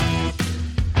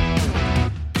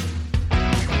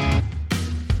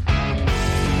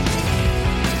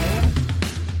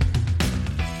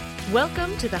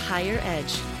Welcome to The Higher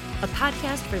Edge, a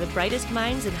podcast for the brightest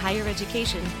minds in higher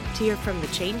education to hear from the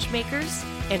change makers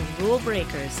and rule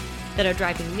breakers that are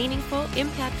driving meaningful,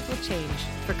 impactful change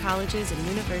for colleges and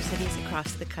universities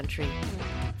across the country.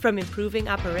 From improving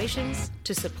operations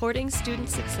to supporting student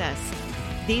success,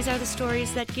 these are the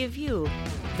stories that give you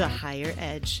the higher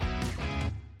edge.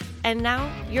 And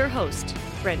now, your host,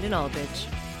 Brendan Aldrich.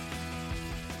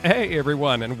 Hey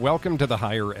everyone, and welcome to The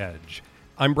Higher Edge.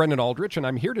 I'm Brendan Aldrich, and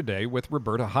I'm here today with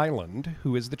Roberta Hyland,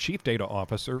 who is the Chief Data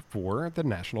Officer for the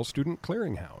National Student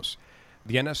Clearinghouse.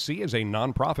 The NSC is a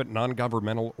nonprofit,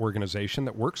 non-governmental organization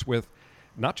that works with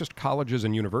not just colleges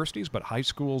and universities, but high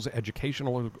schools,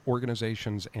 educational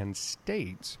organizations, and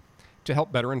states to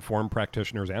help better inform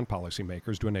practitioners and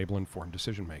policymakers to enable informed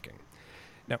decision-making.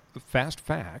 Now, fast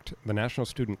fact, the National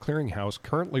Student Clearinghouse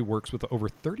currently works with over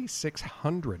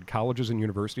 3,600 colleges and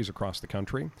universities across the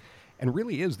country, and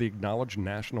really is the acknowledged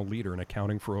national leader in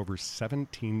accounting for over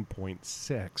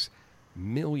 17.6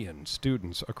 million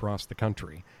students across the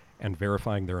country and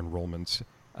verifying their enrollments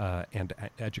and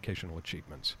educational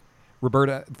achievements.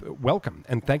 Roberta, welcome,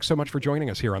 and thanks so much for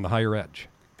joining us here on The Higher Edge.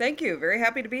 Thank you. Very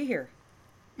happy to be here.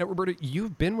 Now, Roberta,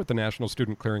 you've been with the National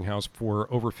Student Clearinghouse for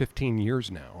over 15 years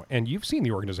now, and you've seen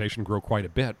the organization grow quite a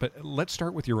bit, but let's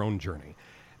start with your own journey.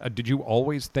 Did you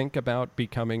always think about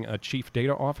becoming a chief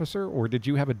data officer, or did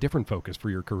you have a different focus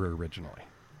for your career originally?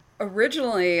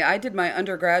 Originally, I did my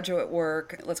undergraduate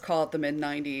work, let's call it the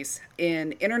mid-90s,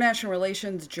 in international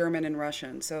relations, German and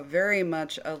Russian. So very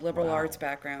much a liberal arts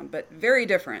background, but very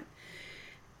different.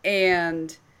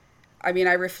 And I mean,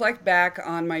 I reflect back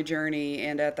on my journey,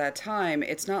 and at that time,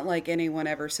 it's not like anyone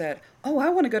ever said, oh, I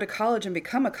want to go to college and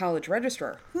become a college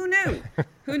registrar. Who knew?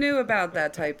 Who knew about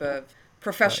that type of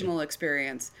professional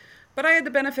experience? But I had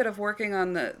the benefit of working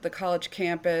on the college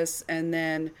campus and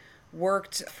then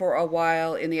worked for a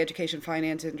while in the education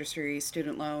finance industry,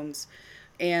 student loans,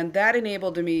 and that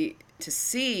enabled me to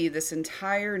see this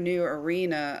entire new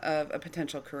arena of a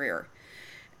potential career.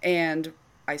 And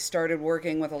I started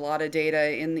working with a lot of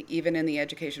data even in the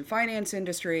education finance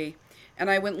industry, and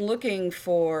I went looking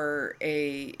for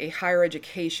a higher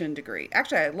education degree.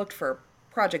 Actually, I looked for a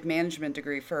project management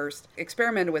degree first,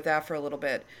 experimented with that for a little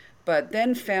bit, but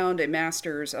then found a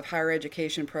master's of higher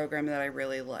education program that I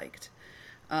really liked.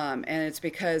 And it's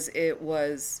because it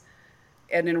was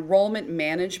an enrollment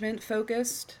management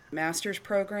focused master's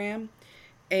program.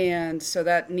 And so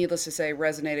that, needless to say,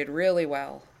 resonated really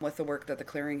well with the work that the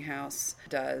Clearinghouse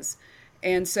does.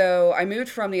 And so I moved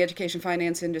from the education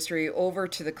finance industry over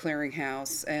to the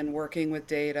Clearinghouse and working with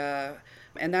data.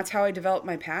 And that's how I developed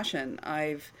my passion.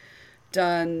 I've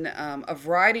done a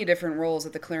variety of different roles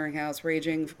at the Clearinghouse,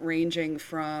 ranging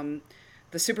from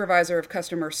the supervisor of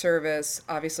customer service,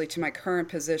 obviously, to my current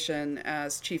position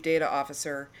as chief data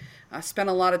officer. I spent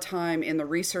a lot of time in the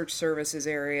research services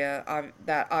area.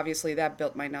 That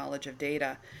built my knowledge of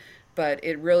data, but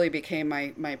it really became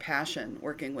my passion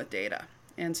working with data.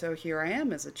 And so here I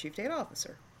am as a chief data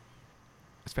officer.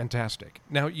 It's fantastic.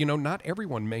 Now, not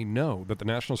everyone may know that the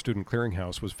National Student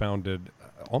Clearinghouse was founded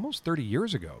almost 30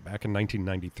 years ago, back in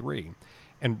 1993,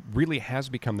 and really has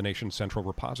become the nation's central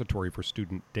repository for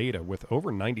student data, with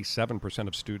over 97%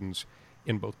 of students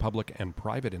in both public and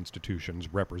private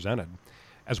institutions represented,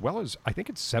 as well as, I think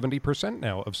it's 70%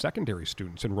 now, of secondary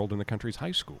students enrolled in the country's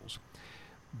high schools.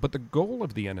 But the goal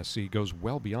of the NSC goes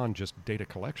well beyond just data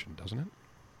collection, doesn't it?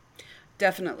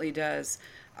 Definitely does.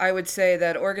 I would say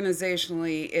that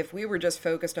organizationally, if we were just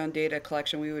focused on data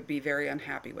collection, we would be very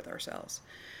unhappy with ourselves.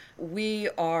 We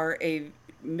are a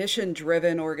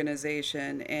mission-driven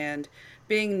organization, and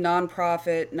being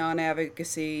nonprofit,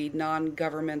 non-advocacy,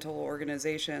 non-governmental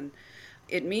organization,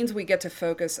 it means we get to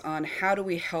focus on how do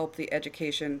we help the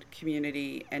education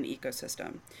community and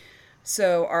ecosystem.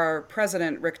 So our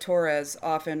president, Rick Torres,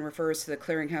 often refers to the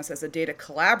Clearinghouse as a data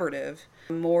collaborative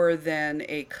more than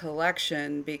a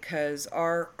collection, because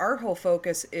our whole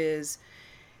focus is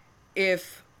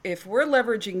if we're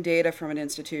leveraging data from an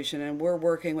institution and we're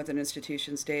working with an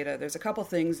institution's data, there's a couple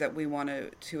things that we want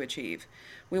to achieve.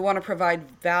 We want to provide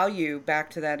value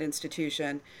back to that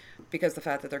institution, because the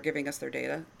fact that they're giving us their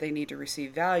data, they need to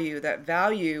receive value. That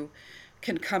value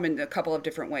can come in a couple of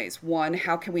different ways. One,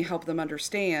 how can we help them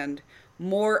understand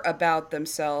more about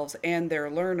themselves and their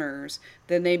learners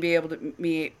than they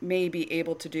may be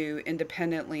able to do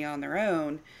independently on their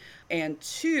own? And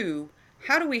two,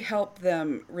 how do we help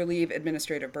them relieve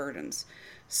administrative burdens?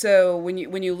 So when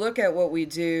you look at what we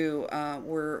do,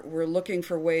 we're looking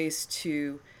for ways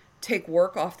to take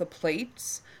work off the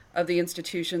plates of the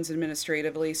institutions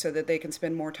administratively so that they can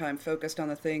spend more time focused on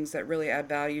the things that really add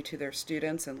value to their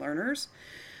students and learners.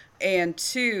 And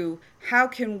two, how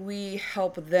can we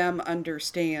help them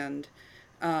understand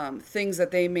things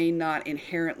that they may not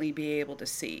inherently be able to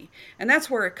see? And that's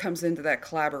where it comes into that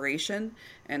collaboration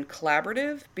and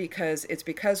collaborative,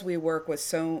 because we work with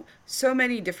so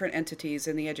many different entities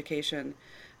in the education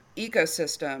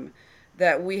ecosystem,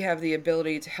 that we have the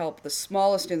ability to help the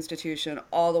smallest institution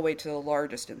all the way to the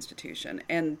largest institution.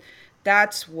 And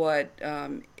that's what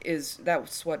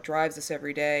that's what drives us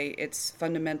every day. It's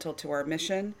fundamental to our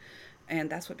mission, and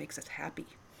that's what makes us happy.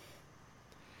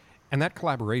 And that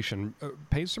collaboration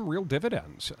pays some real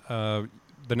dividends. The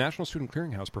National Student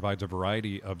Clearinghouse provides a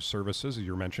variety of services, as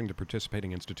you're mentioning, to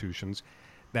participating institutions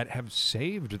that have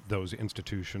saved those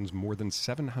institutions more than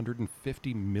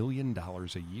 $750 million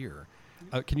a year.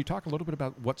 Can you talk a little bit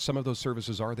about what some of those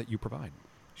services are that you provide?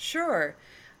 Sure.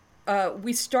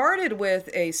 We started with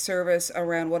a service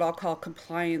around what I'll call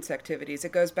compliance activities.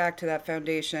 It goes back to that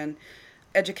foundation,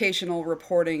 educational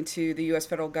reporting to the U.S.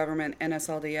 federal government,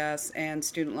 NSLDS, and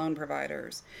student loan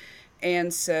providers.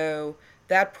 And so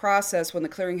that process, when the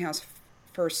Clearinghouse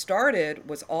first started,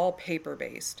 was all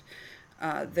paper-based.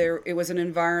 It was an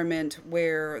environment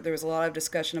where there was a lot of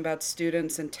discussion about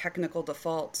students and technical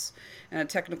defaults. And a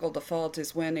technical default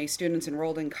is when a student's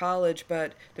enrolled in college,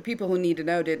 but the people who need to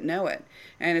know didn't know it.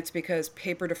 And it's because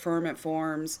paper deferment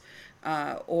forms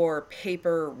or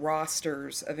paper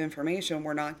rosters of information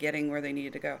were not getting where they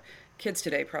needed to go. Kids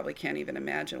today probably can't even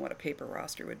imagine what a paper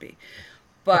roster would be.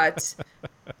 But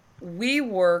we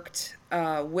worked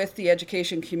with the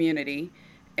education community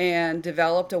and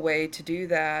developed a way to do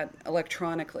that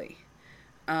electronically.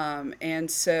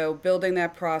 And so building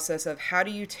that process of how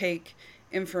do you take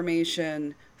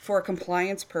information for a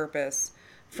compliance purpose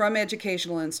from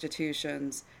educational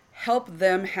institutions, help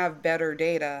them have better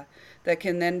data that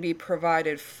can then be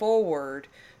provided forward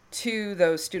to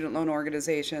those student loan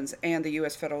organizations and the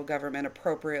U.S. federal government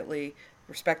appropriately,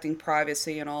 respecting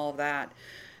privacy and all of that.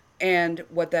 And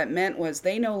what that meant was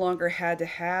they no longer had to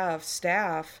have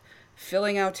staff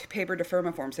filling out paper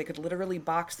deferment forms. They could literally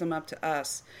box them up to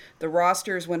us. The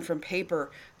rosters went from paper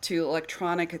to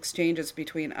electronic exchanges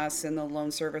between us and the loan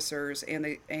servicers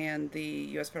and the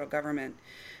U.S. federal government.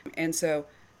 And so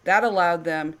that allowed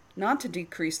them not to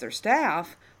decrease their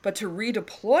staff, but to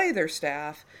redeploy their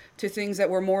staff to things that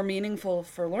were more meaningful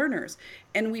for learners.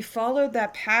 And we followed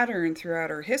that pattern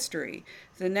throughout our history.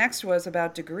 The next was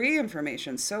about degree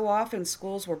information. So often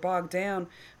schools were bogged down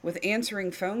with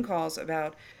answering phone calls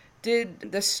about,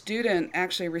 did the student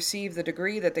actually receive the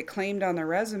degree that they claimed on their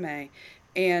resume?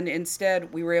 And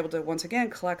instead, we were able to, once again,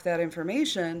 collect that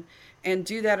information and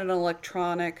do that in an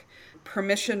electronic,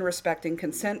 permission-respecting,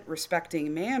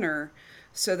 consent-respecting manner,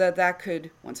 so that could,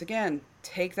 once again,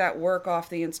 take that work off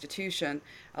the institution,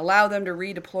 allow them to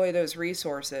redeploy those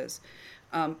resources.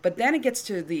 But then it gets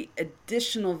to the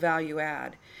additional value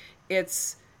add.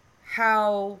 It's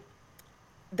how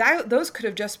those could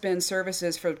have just been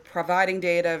services for providing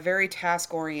data, very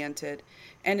task-oriented.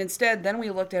 And instead, then we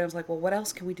looked at it and was like, well, what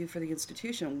else can we do for the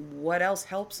institution? What else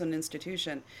helps an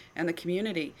institution and the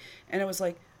community? And it was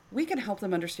like, we can help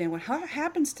them understand what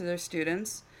happens to their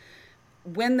students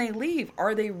when they leave.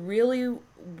 Are they really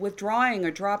withdrawing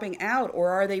or dropping out, or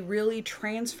are they really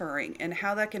transferring? And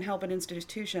how that can help an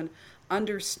institution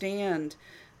understand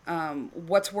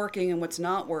what's working and what's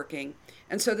not working.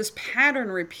 And so this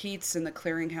pattern repeats in the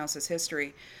Clearinghouse's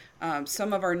history.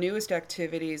 Some of our newest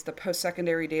activities, the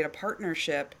post-secondary data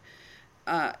partnership,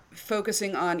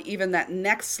 focusing on even that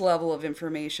next level of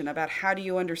information about how do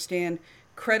you understand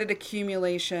credit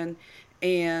accumulation,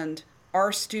 and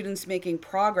are students making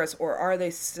progress, or are they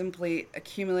simply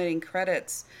accumulating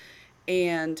credits?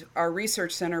 And our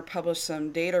research center published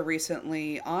some data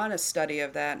recently on a study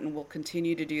of that, and we'll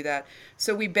continue to do that.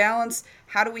 So we balance,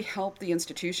 how do we help the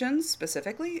institutions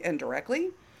specifically and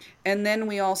directly? And then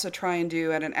we also try and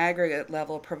do, at an aggregate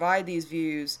level, provide these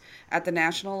views at the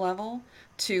national level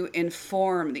to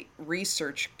inform the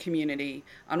research community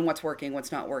on what's working,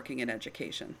 what's not working in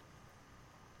education.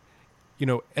 You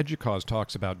know, EDUCAUSE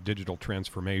talks about digital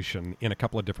transformation in a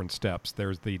couple of different steps.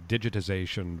 There's the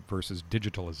digitization versus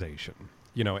digitalization.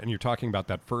 You know, and you're talking about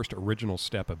that first original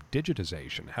step of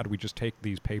digitization. How do we just take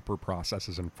these paper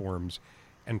processes and forms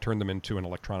and turn them into an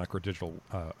electronic or digital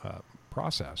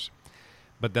process?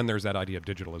 But then there's that idea of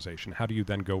digitalization. How do you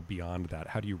then go beyond that?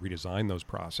 How do you redesign those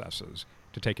processes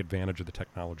to take advantage of the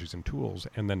technologies and tools?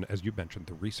 And then, as you mentioned,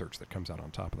 the research that comes out on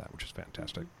top of that, which is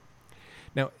fantastic.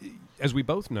 Now, as we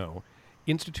both know,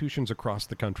 institutions across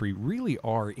the country really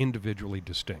are individually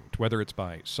distinct, whether it's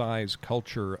by size,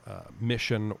 culture,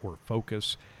 mission, or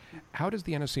focus. How does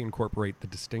the NSC incorporate the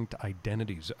distinct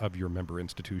identities of your member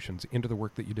institutions into the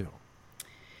work that you do?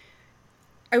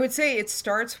 I would say it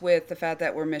starts with the fact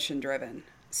that we're mission driven.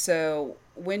 So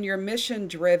when you're mission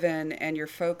driven and you're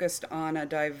focused on a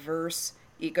diverse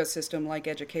ecosystem like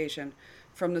education,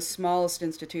 from the smallest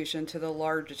institution to the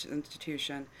largest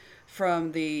institution,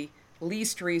 from the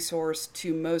least resource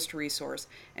to most resource,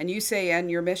 and you say in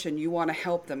your mission you want to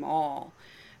help them all,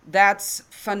 that's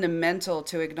fundamental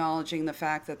to acknowledging the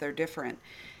fact that they're different.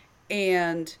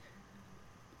 And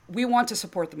we want to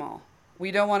support them all.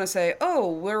 We don't want to say,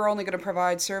 oh, we're only going to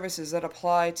provide services that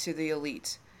apply to the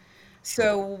elite.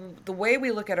 So the way we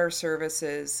look at our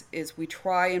services is we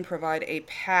try and provide a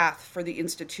path for the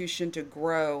institution to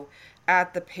grow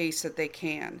at the pace that they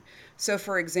can. So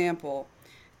for example,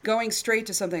 going straight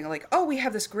to something like, oh, we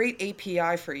have this great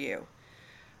API for you.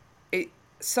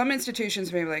 Some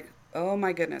institutions may be like, oh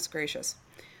my goodness gracious.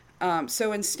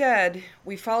 So instead,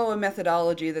 we follow a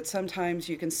methodology that sometimes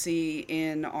you can see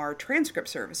in our transcript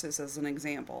services as an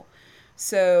example.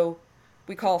 So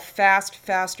we call fast,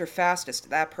 faster, fastest,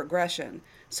 that progression.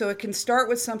 So it can start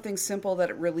with something simple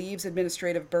that it relieves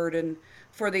administrative burden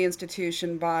for the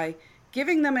institution by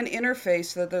giving them an interface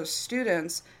so that those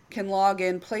students can log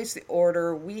in, place the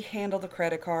order, we handle the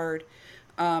credit card.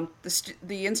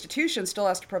 The institution still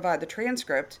has to provide the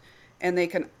transcript, and they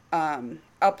can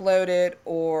upload it,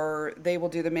 or they will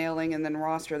do the mailing and then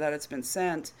roster that it's been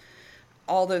sent.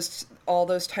 All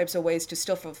those types of ways to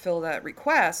still fulfill that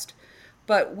request.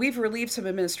 But we've relieved some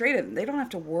administrative. They don't have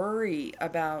to worry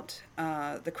about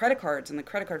the credit cards and the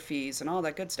credit card fees and all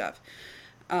that good stuff.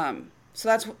 So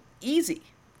that's easy.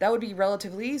 That would be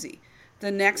relatively easy.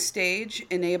 The next stage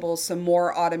enables some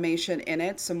more automation in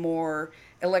it, some more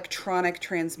electronic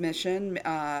transmission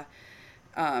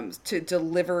to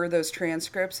deliver those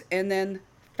transcripts. And then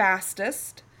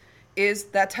fastest is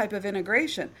that type of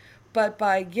integration. But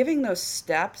by giving those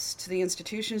steps to the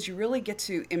institutions, you really get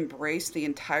to embrace the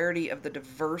entirety of the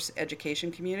diverse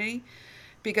education community.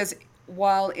 Because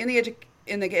while in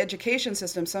the education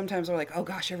system, sometimes we're like, oh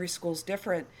gosh, every school's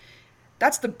different.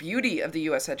 That's the beauty of the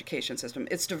U.S. education system.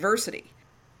 It's diversity.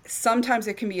 Sometimes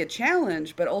it can be a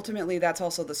challenge, but ultimately that's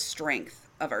also the strength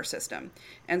of our system.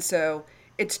 And so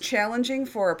it's challenging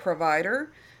for a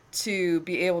provider to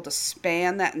be able to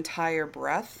span that entire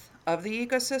breadth of the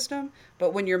ecosystem,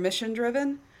 but when you're mission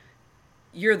driven,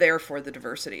 you're there for the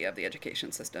diversity of the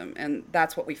education system, and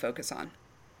that's what we focus on.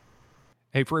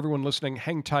 Hey, for everyone listening,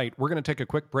 hang tight. We're going to take a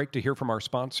quick break to hear from our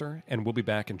sponsor, and we'll be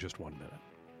back in just 1 minute.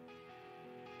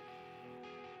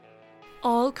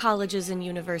 All colleges and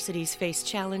universities face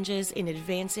challenges in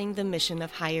advancing the mission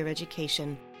of higher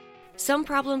education. Some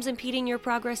problems impeding your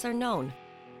progress are known,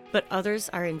 but others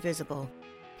are invisible,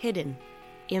 hidden,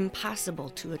 impossible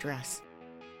to address.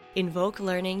 Invoke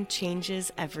Learning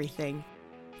changes everything.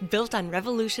 Built on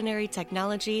revolutionary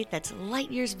technology that's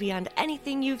light years beyond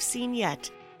anything you've seen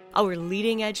yet, our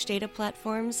leading-edge data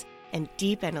platforms and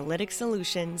deep analytic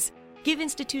solutions give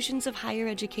institutions of higher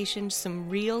education some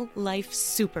real-life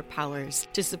superpowers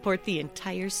to support the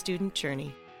entire student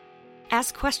journey.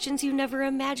 Ask questions you never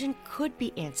imagined could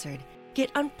be answered. Get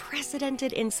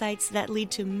unprecedented insights that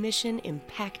lead to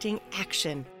mission-impacting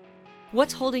action.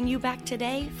 What's holding you back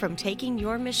today from taking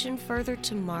your mission further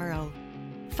tomorrow?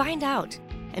 Find out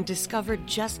and discover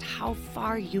just how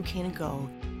far you can go.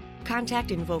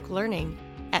 Contact Invoke Learning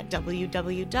at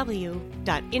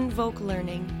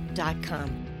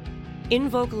www.invokelearning.com.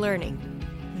 Invoke Learning.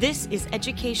 This is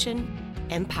education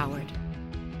empowered.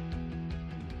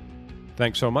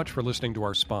 Thanks so much for listening to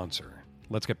our sponsor.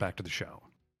 Let's get back to the show.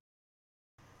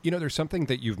 You know, there's something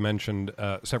that you've mentioned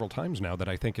several times now that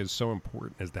I think is so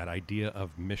important, is that idea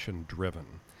of mission-driven.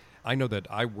 I know that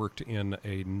I worked in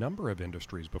a number of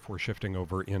industries before shifting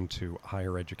over into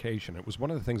higher education. It was one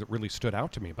of the things that really stood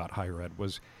out to me about higher ed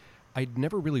was I'd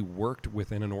never really worked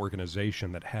within an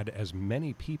organization that had as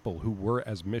many people who were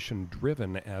as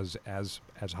mission-driven as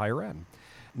higher ed.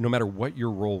 No matter what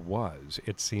your role was,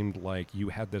 it seemed like you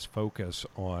had this focus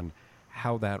on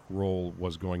how that role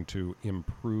was going to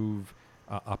improve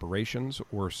operations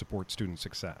or support student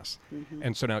success. Mm-hmm.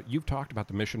 And so now you've talked about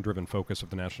the mission-driven focus of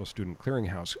the National Student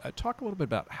Clearinghouse. Talk a little bit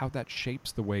about how that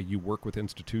shapes the way you work with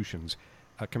institutions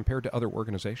compared to other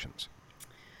organizations.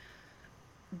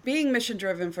 Being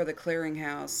mission-driven for the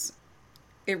Clearinghouse,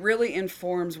 it really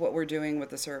informs what we're doing with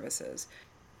the services.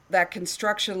 That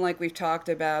construction, like we've talked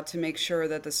about, to make sure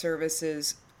that the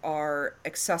services are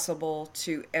accessible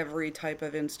to every type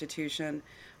of institution,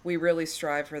 we really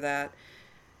strive for that.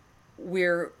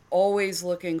 We're always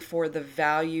looking for the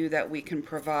value that we can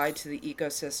provide to the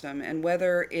ecosystem, and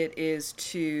whether it is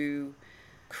to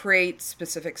create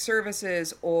specific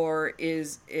services or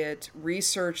is it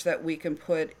research that we can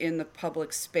put in the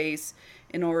public space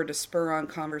in order to spur on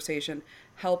conversation,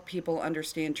 help people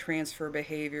understand transfer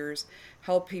behaviors,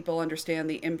 help people understand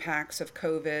the impacts of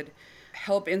COVID,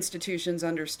 help institutions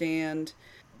understand,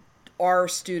 are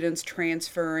students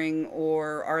transferring,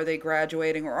 or are they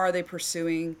graduating, or are they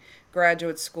pursuing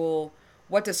graduate school?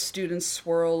 What does student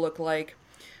swirl look like?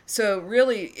 So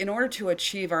really, in order to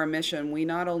achieve our mission, we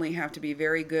not only have to be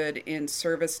very good in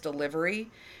service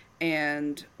delivery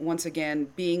and, once again,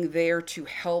 being there to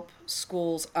help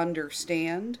schools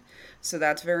understand. So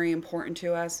that's very important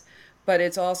to us. But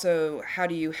it's also, how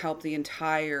do you help the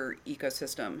entire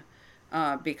ecosystem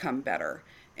become better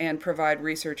and provide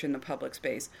research in the public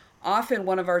space? Often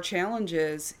one of our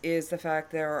challenges is the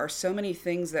fact there are so many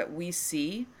things that we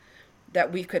see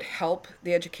that we could help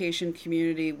the education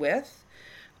community with.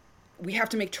 We have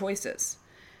to make choices.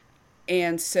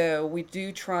 And so we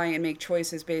do try and make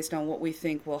choices based on what we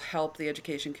think will help the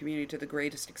education community to the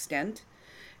greatest extent,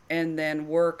 and then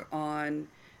work on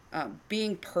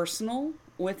being personal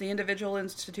with the individual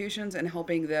institutions and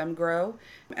helping them grow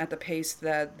at the pace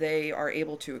that they are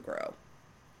able to grow.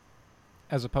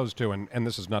 As opposed to, and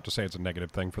this is not to say it's a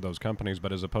negative thing for those companies,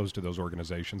 but as opposed to those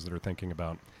organizations that are thinking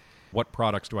about what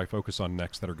products do I focus on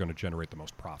next that are going to generate the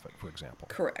most profit, for example.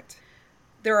 Correct.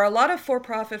 There are a lot of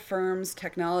for-profit firms,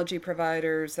 technology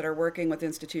providers that are working with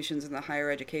institutions in the higher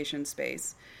education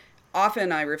space.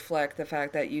 Often I reflect the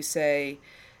fact that you say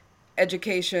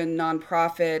education,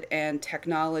 nonprofit, and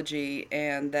technology,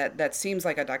 and that seems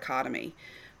like a dichotomy.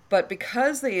 But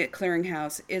because the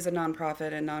Clearinghouse is a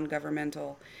nonprofit and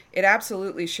non-governmental, it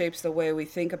absolutely shapes the way we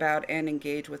think about and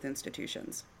engage with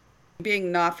institutions.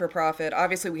 Being not-for-profit,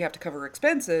 obviously we have to cover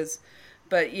expenses,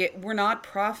 but yet we're not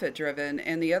profit-driven.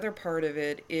 And the other part of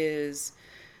it is,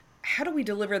 how do we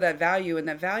deliver that value? And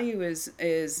that value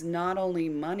is not only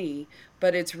money,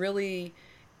 but it's really,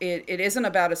 it isn't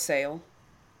about a sale.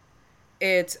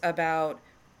 It's about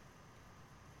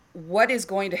what is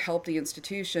going to help the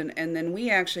institution, and then we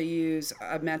actually use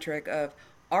a metric of,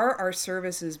 are our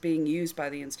services being used by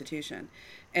the institution?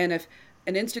 And if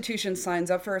an institution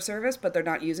signs up for a service but they're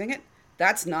not using it,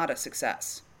 that's not a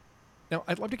success. Now,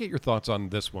 I'd love to get your thoughts on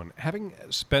this one. Having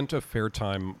spent a fair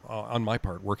time, on my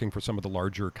part, working for some of the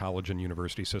larger college and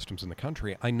university systems in the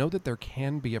country, I know that there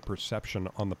can be a perception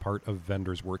on the part of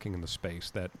vendors working in the space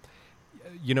that,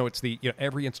 it's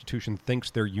every institution thinks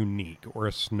they're unique or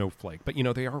a snowflake, but,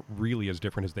 they aren't really as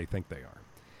different as they think they are.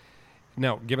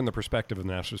 Now, given the perspective of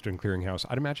the National Student Clearinghouse,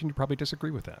 I'd imagine you probably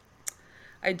disagree with that.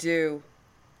 I do.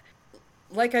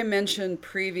 Like I mentioned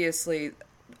previously,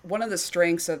 one of the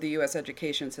strengths of the U.S.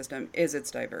 education system is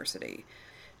its diversity.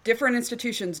 Different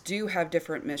institutions do have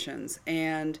different missions,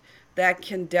 and that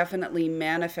can definitely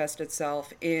manifest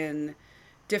itself in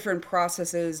different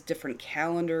processes, different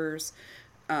calendars,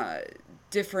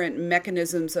 different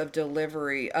mechanisms of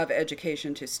delivery of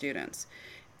education to students.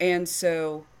 And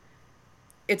so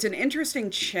it's an interesting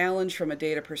challenge from a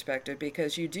data perspective,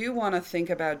 because you do want to think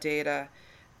about data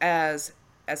as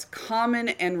common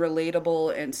and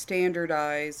relatable and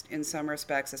standardized in some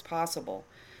respects as possible.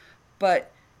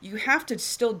 But you have to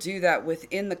still do that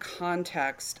within the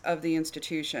context of the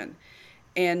institution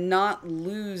and not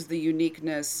lose the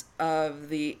uniqueness of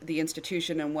the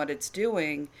institution and what it's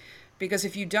doing. Because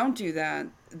if you don't do that,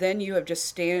 then you have just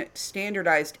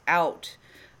standardized out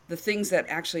the things that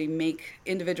actually make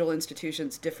individual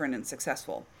institutions different and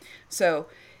successful. So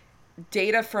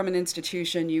data from an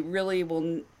institution, you really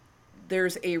will,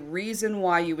 there's a reason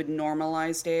why you would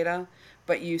normalize data,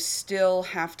 but you still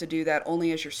have to do that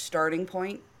only as your starting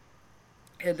point,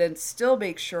 and then still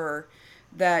make sure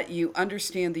that you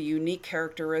understand the unique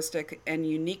characteristic and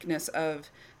uniqueness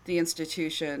of the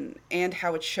institution and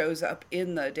how it shows up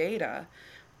in the data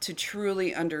to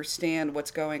truly understand what's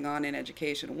going on in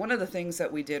education. One of the things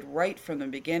that we did right from the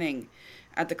beginning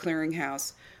at the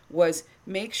Clearinghouse was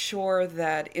make sure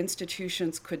that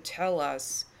institutions could tell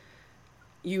us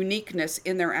uniqueness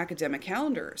in their academic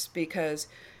calendars, because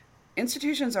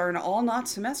institutions are all not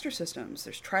semester systems.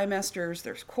 There's trimesters,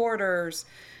 there's quarters.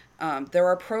 There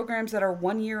are programs that are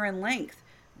 1 year in length.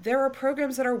 There are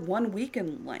programs that are 1 week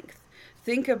in length.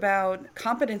 Think about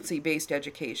competency-based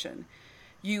education.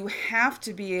 You have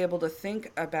to be able to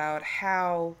think about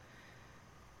how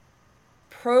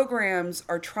programs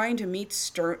are trying to meet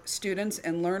students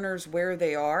and learners where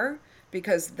they are,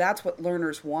 because that's what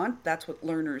learners want, that's what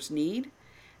learners need.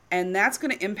 And that's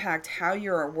going to impact how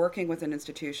you're working with an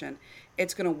institution.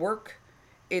 It's going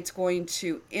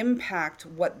to impact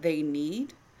what they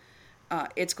need.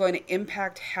 It's going to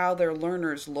impact how their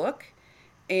learners look.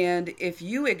 And if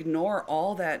you ignore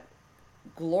all that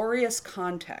glorious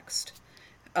context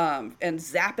and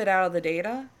zap it out of the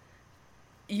data,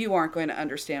 you aren't going to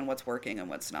understand what's working and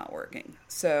what's not working.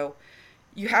 So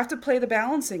you have to play the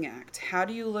balancing act. How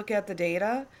do you look at the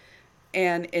data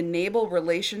and enable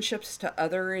relationships to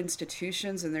other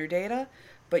institutions and their data,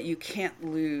 but you can't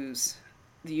lose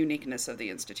the uniqueness of the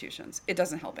institutions? It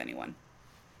doesn't help anyone.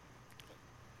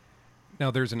 Now,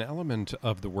 there's an element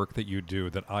of the work that you do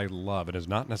that I love and is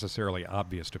not necessarily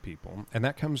obvious to people, and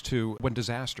that comes to when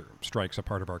disaster strikes a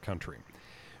part of our country.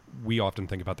 We often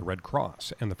think about the Red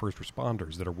Cross and the first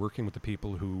responders that are working with the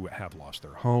people who have lost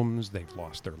their homes, they've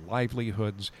lost their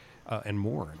livelihoods, and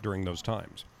more during those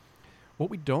times. What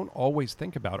we don't always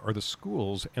think about are the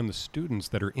schools and the students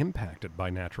that are impacted by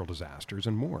natural disasters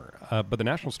and more. But the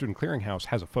National Student Clearinghouse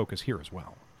has a focus here as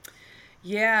well.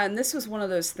 Yeah, and this was one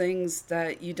of those things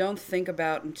that you don't think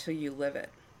about until you live it.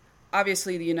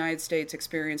 Obviously, the United States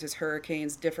experiences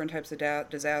hurricanes, different types of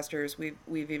disasters. We've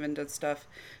even done stuff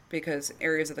because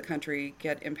areas of the country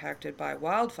get impacted by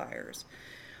wildfires.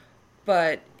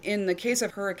 But in the case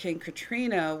of Hurricane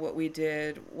Katrina, what we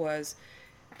did was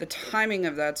the timing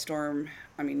of that storm.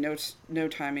 I mean, no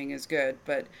timing is good,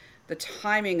 but the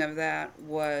timing of that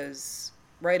was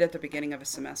right at the beginning of a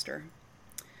semester.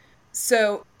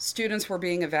 So students were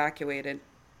being evacuated.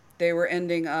 They were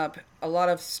ending up, a lot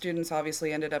of students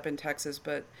obviously ended up in Texas,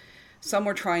 but some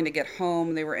were trying to get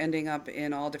home. They were ending up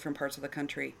in all different parts of the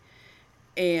country.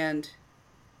 And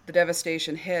the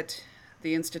devastation hit.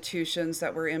 The institutions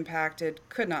that were impacted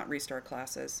could not restart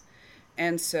classes.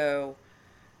 And so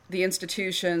the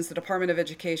institutions, the Department of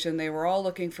Education, they were all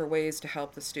looking for ways to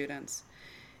help the students.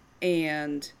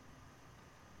 And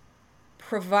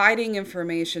providing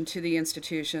information to the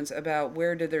institutions about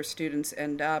where did their students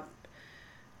end up,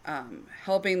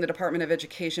 helping the Department of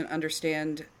Education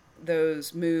understand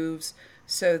those moves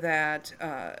so that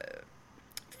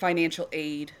financial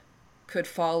aid could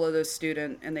follow the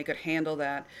student and they could handle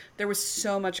that. There was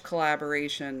so much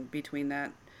collaboration between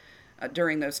that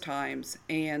during those times.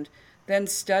 And then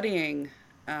studying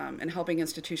and helping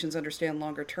institutions understand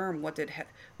longer term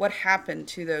what happened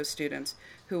to those students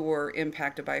who were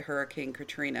impacted by Hurricane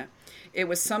Katrina. It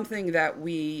was something that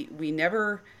we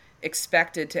never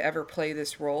expected to ever play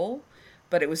this role,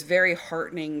 but it was very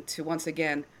heartening to, once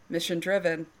again,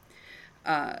 mission-driven,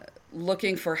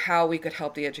 looking for how we could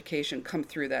help the education come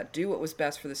through that, do what was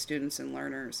best for the students and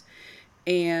learners.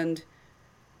 And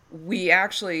we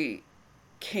actually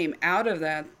came out of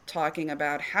that talking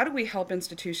about how do we help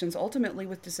institutions ultimately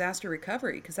with disaster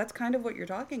recovery, because that's kind of what you're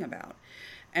talking about.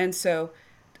 And so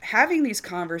having these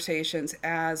conversations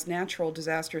as natural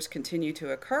disasters continue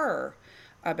to occur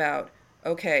about,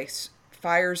 okay,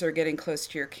 fires are getting close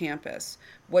to your campus.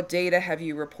 What data have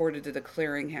you reported to the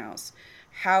clearinghouse?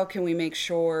 How can we make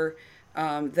sure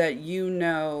that you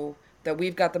know that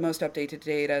we've got the most updated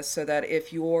data so that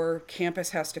if your campus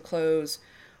has to close,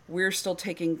 we're still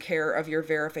taking care of your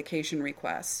verification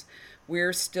requests.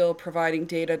 We're still providing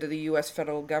data to the U.S.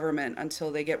 federal government until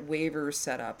they get waivers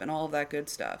set up and all of that good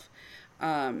stuff.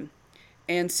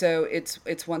 And so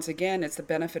it's once again, it's the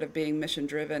benefit of being mission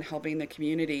driven, helping the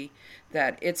community,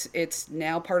 that it's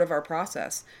now part of our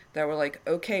process that we're like,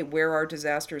 okay, where are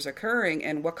disasters occurring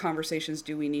and what conversations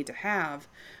do we need to have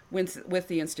with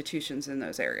the institutions in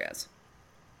those areas?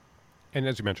 And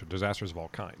as you mentioned, disasters of all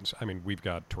kinds. I mean, we've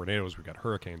got tornadoes, we've got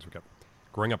hurricanes, we've got,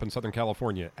 growing up in Southern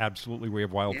California, absolutely we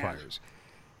have wildfires.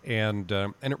 Yeah. And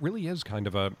it really is kind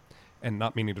of a, and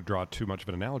not meaning to draw too much of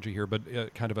an analogy here, but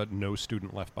kind of a no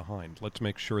student left behind. Let's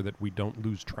make sure that we don't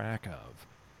lose track of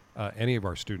any of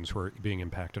our students who are being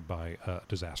impacted by a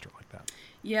disaster like that.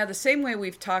 Yeah, the same way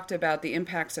we've talked about the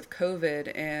impacts of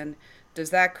COVID and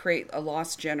does that create a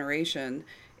lost generation?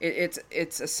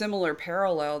 It's a similar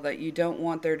parallel that you don't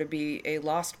want there to be a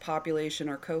lost population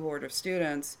or cohort of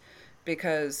students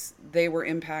because they were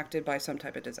impacted by some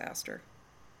type of disaster.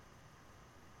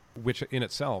 Which in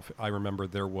itself, I remember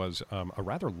there was a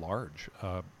rather large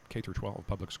K-12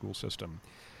 public school system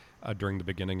during the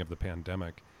beginning of the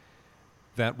pandemic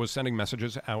that was sending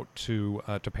messages out to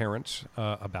parents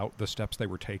about the steps they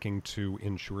were taking to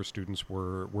ensure students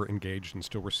were engaged and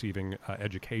still receiving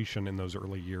education in those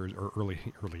early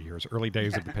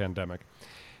days of the pandemic.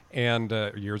 And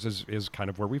years is kind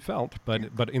of where we felt,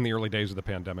 but in the early days of the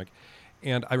pandemic.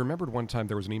 And I remembered one time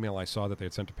there was an email I saw that they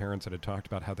had sent to parents that had talked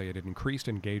about how they had increased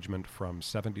engagement from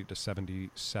 70 to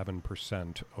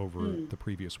 77% over the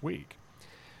previous week,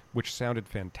 which sounded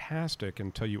fantastic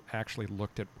until you actually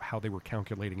looked at how they were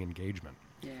calculating engagement.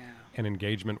 Yeah. And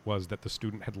engagement was that the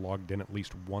student had logged in at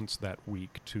least once that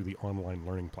week to the online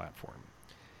learning platform.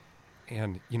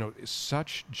 And, you know,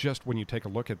 just when you take a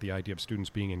look at the idea of students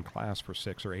being in class for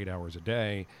 6 or 8 hours a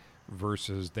day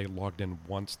versus they logged in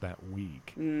once that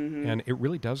week. Mm-hmm. And it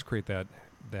really does create that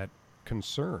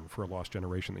concern for a lost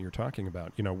generation that you're talking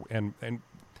about, and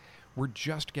we're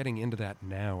just getting into that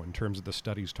now in terms of the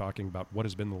studies talking about what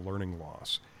has been the learning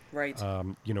loss. Right.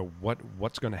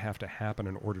 What's going to have to happen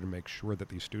in order to make sure that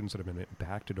these students that have been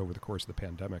impacted over the course of the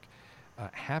pandemic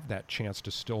have that chance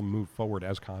to still move forward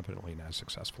as confidently and as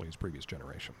successfully as previous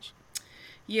generations.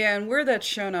 Yeah, and where that's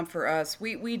shown up for us,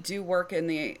 we do work in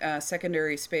the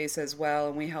secondary space as well,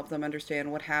 and we help them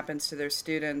understand what happens to their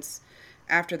students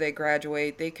after they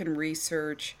graduate. They can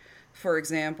research, for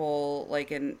example,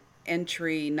 like an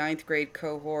entry ninth grade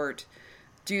cohort.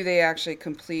 Do they actually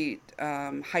complete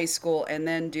high school, and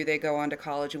then do they go on to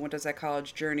college, and what does that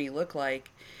college journey look like?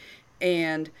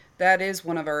 And that is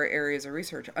one of our areas of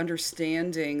research,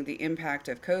 understanding the impact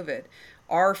of COVID.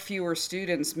 Are fewer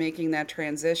students making that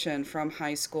transition from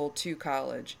high school to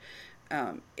college?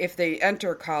 If they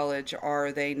enter college,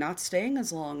 are they not staying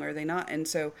as long? Are they not? And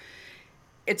so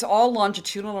it's all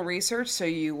longitudinal research, so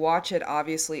you watch it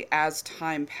obviously as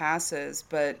time passes,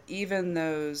 but even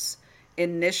those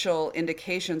initial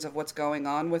indications of what's going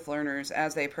on with learners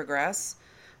as they progress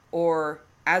or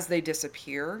as they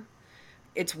disappear,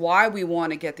 it's why we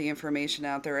want to get the information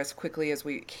out there as quickly as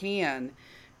we can,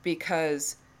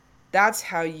 because that's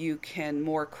how you can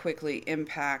more quickly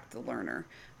impact the learner.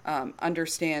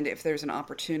 Understand if there's an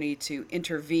opportunity to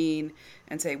intervene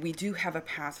and say, we do have a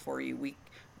path for you.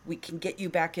 We can get you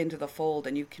back into the fold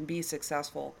and you can be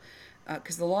successful.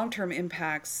 Because the long-term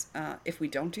impacts, if we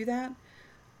don't do that,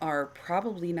 are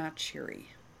probably not cheery.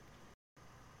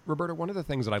 Roberta, one of the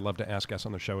things that I love to ask guests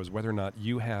on the show is whether or not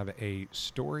you have a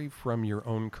story from your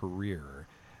own career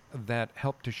that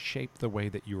helped to shape the way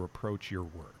that you approach your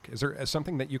work. Is there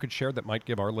something that you could share that might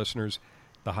give our listeners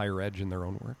the higher edge in their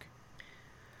own work?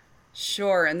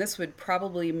 Sure, and this would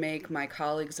probably make my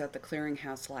colleagues at the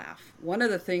Clearinghouse laugh. One of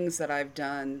the things that I've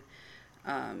done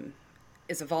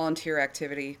is a volunteer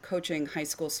activity, coaching high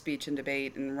school speech and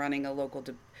debate and running a local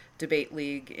debate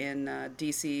league in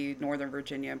D.C., Northern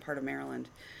Virginia, and part of Maryland.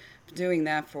 Been doing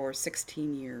that for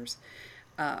 16 years.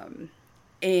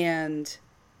 And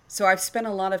so I've spent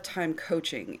a lot of time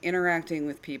coaching, interacting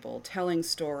with people, telling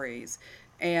stories,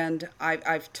 and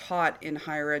I've taught in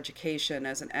higher education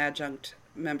as an adjunct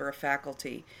member of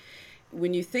faculty.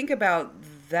 When you think about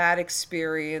that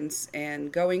experience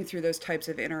and going through those types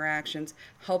of interactions,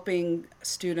 helping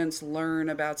students learn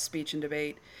about speech and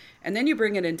debate, and then you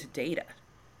bring it into data,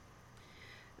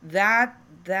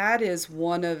 that is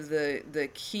one of the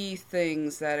key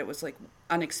things that it was like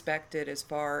unexpected as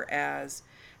far as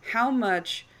how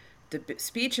much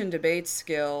speech and debate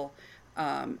skill,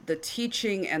 the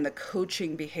teaching and the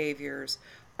coaching behaviors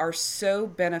are so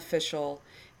beneficial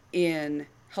in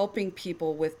helping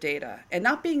people with data and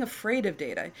not being afraid of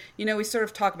data. We sort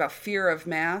of talk about fear of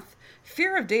math.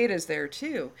 Fear of data is there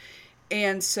too.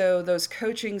 And so those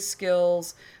coaching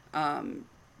skills,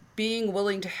 being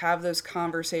willing to have those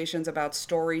conversations about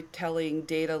storytelling,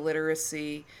 data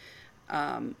literacy,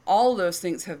 all those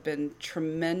things have been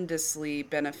tremendously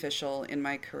beneficial in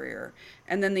my career.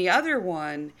 And then the other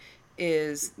one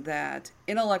is that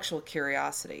intellectual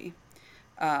curiosity.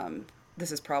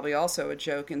 This is probably also a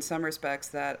joke in some respects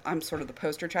that I'm sort of the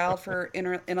poster child for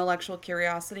intellectual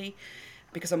curiosity,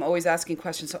 because I'm always asking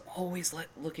questions, so I'm always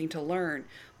looking to learn.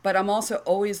 But I'm also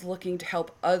always looking to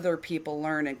help other people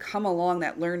learn and come along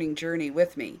that learning journey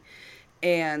with me.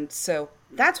 And so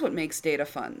that's what makes data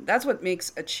fun. That's what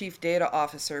makes a chief data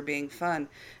officer being fun,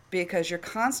 because you're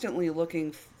constantly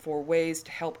looking for ways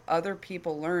to help other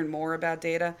people learn more about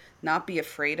data, not be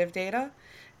afraid of data,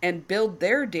 and build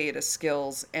their data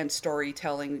skills and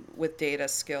storytelling with data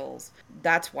skills.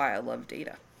 That's why I love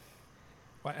data.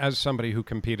 As somebody who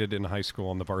competed in high school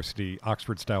on the varsity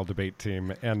Oxford-style debate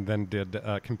team and then did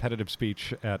competitive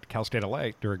speech at Cal State LA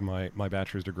during my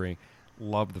bachelor's degree,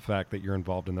 love the fact that you're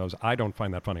involved in those. I don't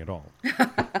find that funny at all.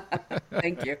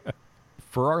 Thank you.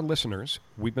 For our listeners,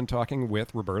 we've been talking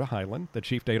with Roberta Hyland, the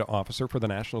Chief Data Officer for the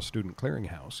National Student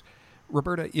Clearinghouse.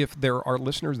 Roberta, if there are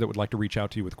listeners that would like to reach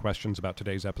out to you with questions about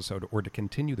today's episode or to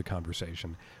continue the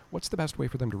conversation, what's the best way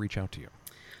for them to reach out to you?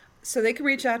 So they can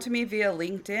reach out to me via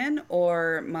LinkedIn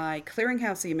or my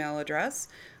Clearinghouse email address,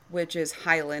 which is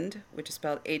Hyland, which is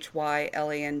spelled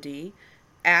Hyland,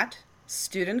 at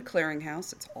Student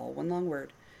Clearinghouse, it's all one long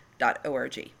word,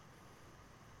 .org.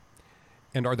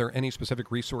 And are there any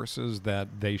specific resources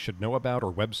that they should know about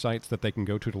or websites that they can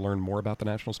go to learn more about the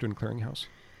National Student Clearinghouse?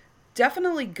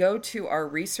 Definitely go to our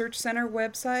Research Center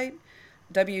website,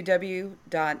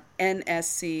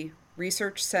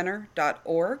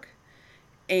 www.nscresearchcenter.org.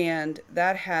 And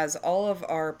that has all of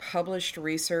our published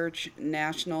research,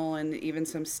 national and even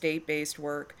some state-based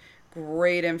work.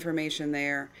 Great information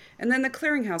there. And then the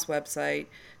Clearinghouse website,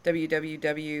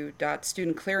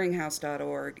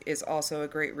 www.studentclearinghouse.org, is also a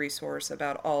great resource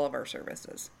about all of our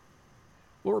services.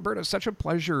 Well, Roberta, such a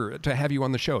pleasure to have you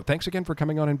on the show. Thanks again for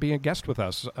coming on and being a guest with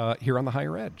us here on The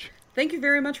Higher Edge. Thank you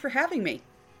very much for having me.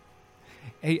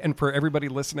 Hey, and for everybody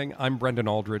listening, I'm Brendan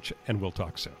Aldrich, and we'll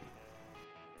talk soon.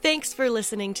 Thanks for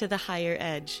listening to The Higher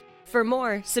Edge. For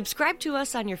more, subscribe to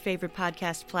us on your favorite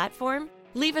podcast platform,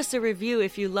 leave us a review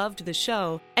if you loved the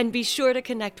show, and be sure to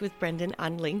connect with Brendan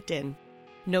on LinkedIn.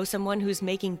 Know someone who's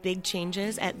making big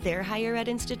changes at their higher ed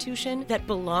institution that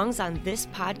belongs on this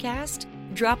podcast?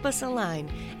 Drop us a line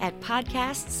at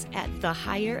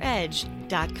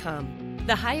podcasts@thehigheredge.com.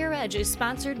 The Higher Edge is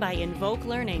sponsored by Invoke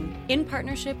Learning in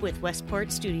partnership with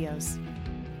Westport Studios.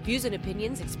 Views and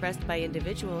opinions expressed by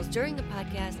individuals during the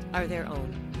podcast are their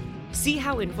own. See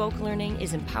how Invoke Learning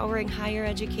is empowering higher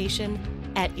education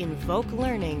at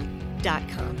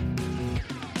invokelearning.com.